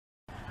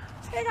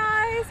Hey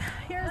guys,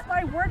 here's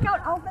my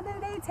workout outfit of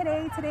the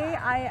day. Today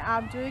I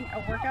am doing a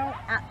workout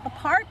at the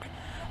park.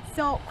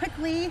 So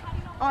quickly,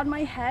 on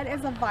my head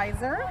is a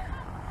visor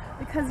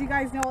because you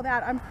guys know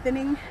that I'm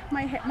thinning,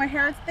 my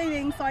hair is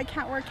thinning, so I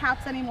can't wear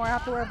caps anymore. I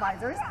have to wear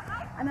visors.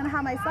 And then I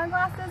have my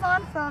sunglasses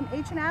on from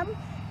H&M,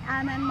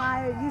 and then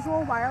my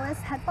usual wireless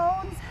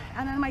headphones,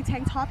 and then my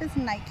tank top is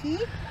Nike.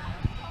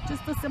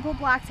 Just a simple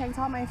black tank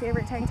top, my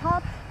favorite tank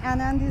top.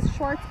 And then these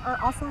shorts are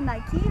also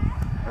Nike.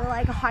 They're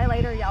like a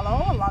highlighter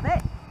yellow, I love it.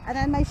 And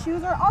then my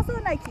shoes are also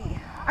Nike.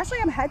 Actually,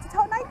 I'm head to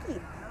toe Nike.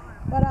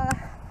 But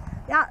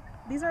yeah,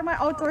 these are my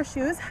outdoor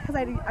shoes because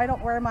I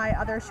don't wear my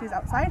other shoes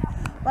outside.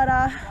 But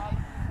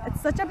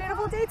it's such a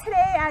beautiful day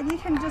today, and you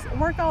can just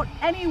work out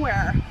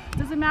anywhere.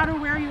 Doesn't matter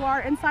where you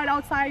are, inside,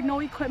 outside, no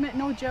equipment,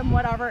 no gym,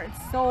 whatever.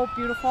 It's so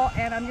beautiful,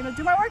 and I'm gonna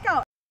do my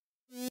workout.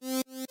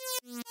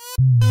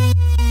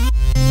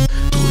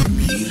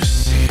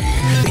 Dormirse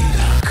en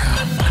la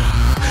cama,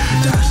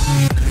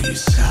 darse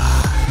prisa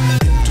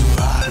en tu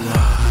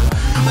alma,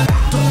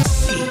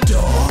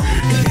 ratoncito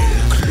en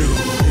el club,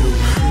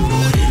 no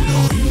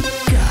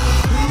heroica,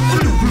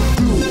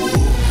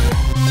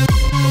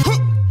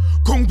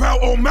 con Pau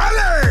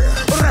O'Malley.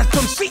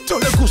 Ratoncito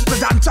le gusta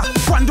danza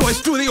cuando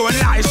estudio en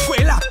la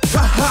escuela.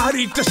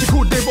 Pajarita se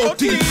cubre de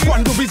botín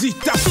cuando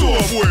visita a su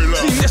abuela.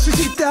 Si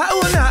necesita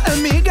una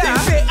amiga,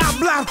 debe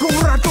hablar con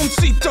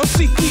ratoncito.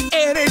 Si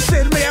quieres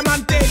ser mi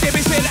amante,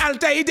 debe ser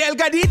alta y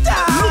delgadita.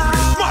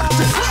 Lunes,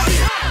 martes,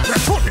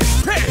 ratones,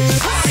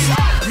 pez.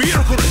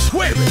 Miércoles,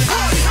 jueves,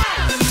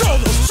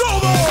 todo.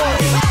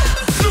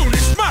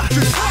 Lunes,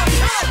 martes,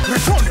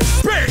 ratones,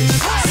 pez.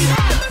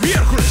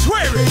 Miércoles,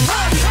 jueves.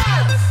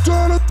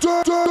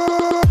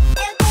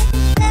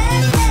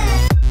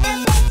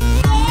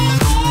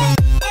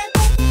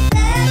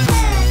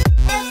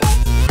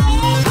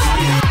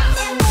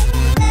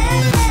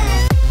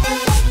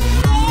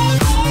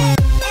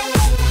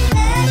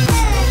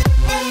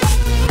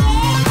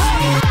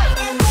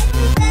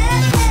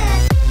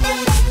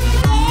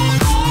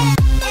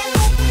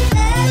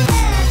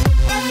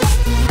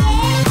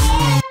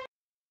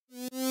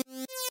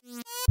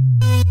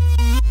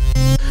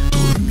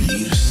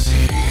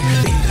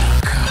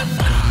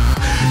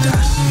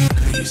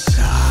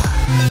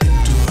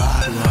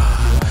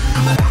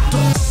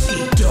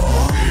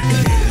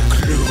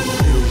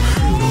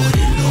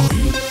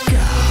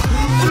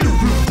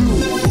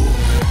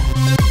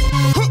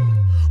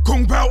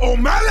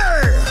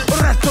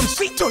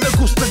 Ratoncito le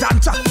gusta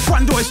danza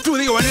cuando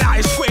estudio en la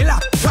escuela.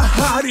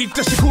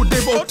 Pajarita se cubre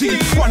de botín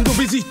cuando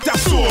visita a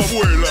su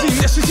abuela. Si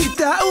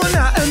necesita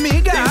una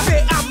amiga,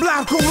 debe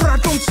hablar con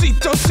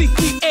ratoncito. Si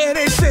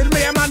quieres ser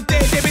mi amante,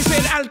 debe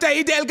ser alta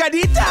y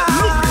delgadita.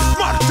 Lunes,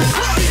 martes,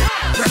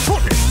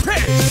 ratones,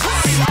 pez.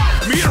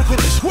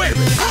 Miércoles,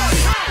 jueves,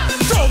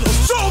 todo.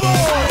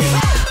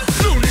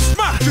 Lunes,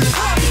 martes,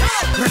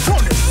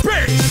 ratones,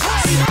 pez.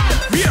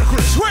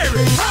 Miércoles,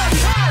 jueves.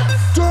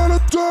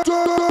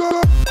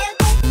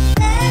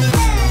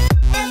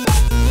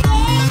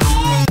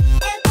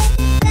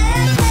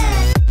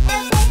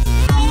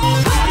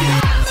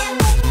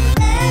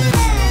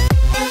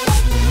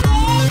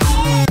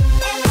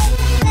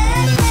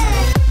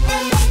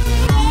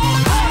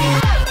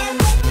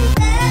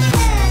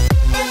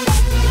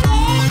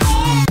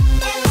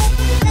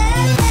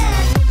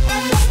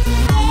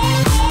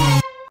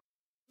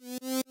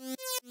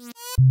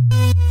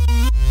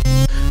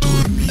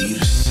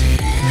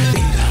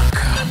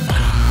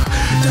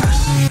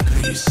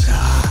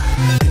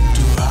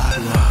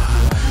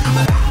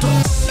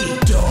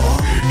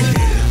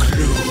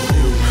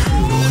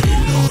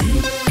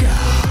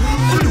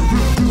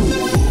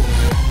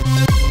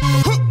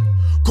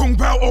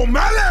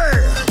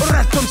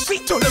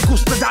 Ratoncito le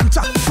gusta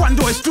danza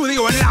cuando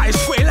estudio en la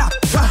escuela.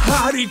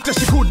 Pajarita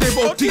se cubre de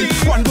botín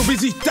cuando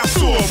visita a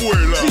su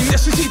abuela. Si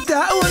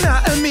necesita una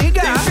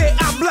amiga, debe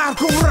hablar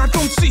con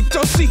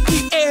ratoncito. Si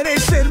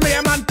quieres ser mi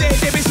amante,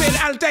 debe ser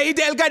alta y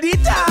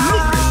delgadita.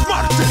 Lunes,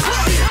 martes,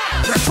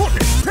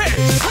 ratones,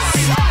 pez.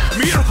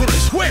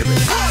 Miércoles,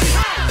 jueves,